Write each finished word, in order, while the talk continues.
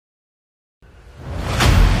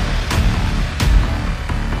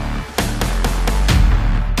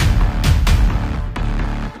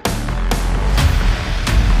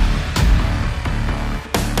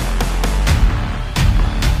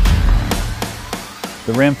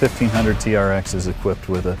The Ram 1500 TRX is equipped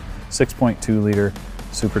with a 6.2 liter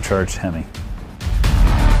supercharged Hemi.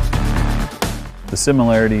 The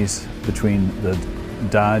similarities between the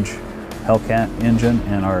Dodge Hellcat engine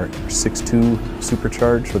and our 6.2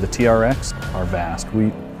 supercharged for the TRX are vast.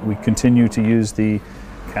 We continue to use the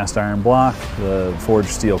cast iron block, the forged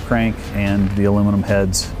steel crank, and the aluminum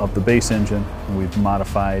heads of the base engine. We've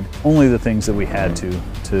modified only the things that we had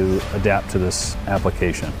to adapt to this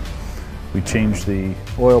application. We changed the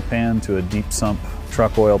oil pan to a deep sump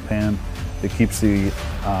truck oil pan that keeps the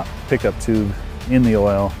pickup tube in the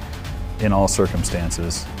oil in all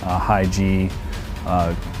circumstances, high G,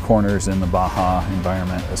 corners in the Baja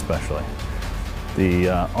environment especially. The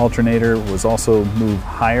alternator was also moved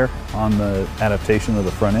higher on the adaptation of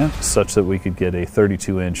the front end such that we could get a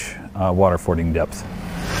 32-inch water fording depth.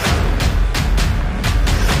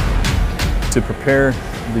 To prepare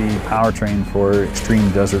the powertrain for extreme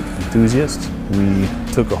desert enthusiasts, we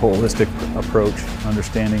took a holistic approach,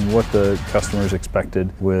 understanding what the customers expected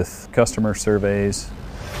with customer surveys,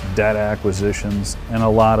 data acquisitions, and a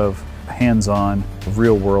lot of hands-on,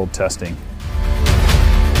 real-world testing.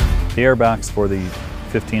 The airbox for the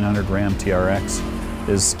 1500 Ram TRX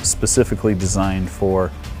is specifically designed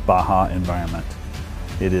for Baja environment.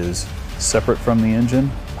 It is separate from the engine,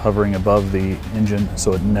 hovering above the engine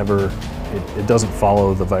so it doesn't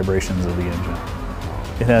follow the vibrations of the engine.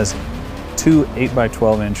 It has two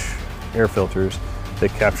 8x12-inch air filters that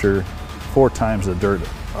capture 4 times the dirt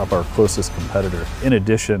of our closest competitor. In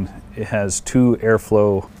addition, it has 2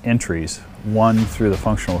 airflow entries, one through the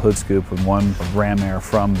functional hood scoop and one of ram air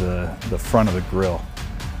from the front of the grille.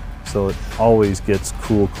 So it always gets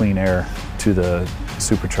cool, clean air to the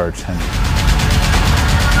supercharged Hemi.